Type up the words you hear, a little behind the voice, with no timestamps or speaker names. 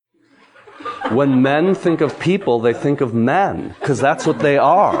when men think of people, they think of men, because that's what they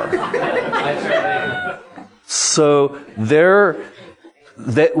are. So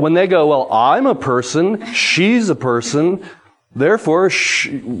when they go, well, I'm a person, she's a person, therefore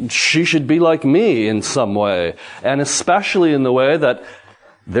she should be like me in some way. And especially in the way that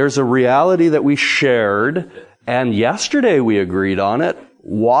there's a reality that we shared, and yesterday we agreed on it.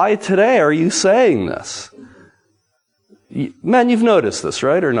 Why today are you saying this? Men, you've noticed this,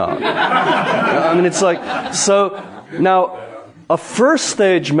 right, or not? I mean, it's like, so now, a first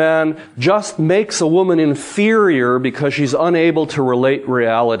stage man just makes a woman inferior because she's unable to relate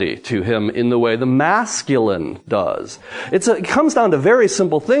reality to him in the way the masculine does. It comes down to very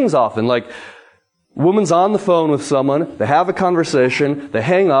simple things often, like woman's on the phone with someone, they have a conversation, they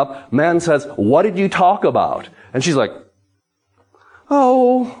hang up, man says, what did you talk about? And she's like,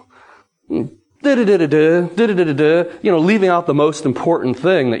 oh, leaving out the most important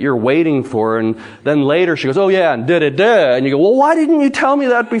thing that you're waiting for, and then later she goes, oh yeah, and and you go, well, why didn't you tell me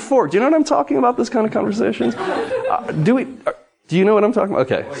that before? Do you know what I'm talking about, this kind of conversations? Do you know what I'm talking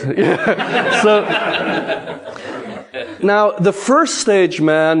about? Okay. So, now, the first stage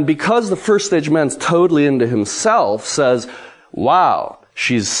man, because the first stage man's totally into himself, says, wow,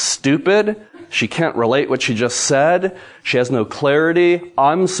 she's stupid, she can't relate what she just said. She has no clarity.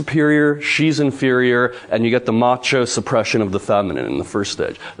 I'm superior. She's inferior. And you get the macho suppression of the feminine in the first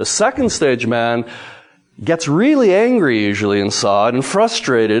stage. The second stage man gets really angry usually inside and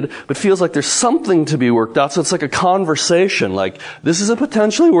frustrated, but feels like there's something to be worked out. So it's like a conversation. Like, this is a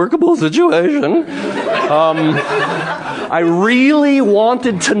potentially workable situation. I really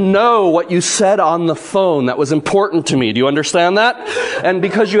wanted to know what you said on the phone. That was important to me. Do you understand that? And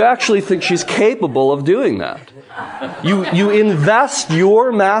because you actually think she's capable of doing that. You invest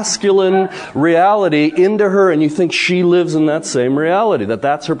your masculine reality into her, and you think she lives in that same reality,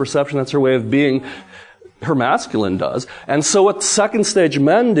 that's her perception, that's her way of being. Her masculine does. And so what second stage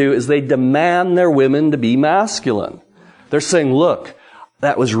men do is they demand their women to be masculine. They're saying, look,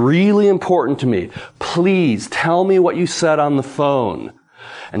 that was really important to me. Please tell me what you said on the phone.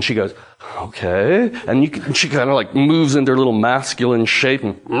 And she goes, okay. And she kind of like moves into her little masculine shape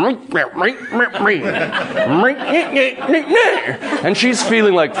and she's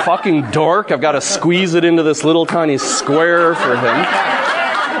feeling like fucking dork. I've got to squeeze it into this little tiny square for him.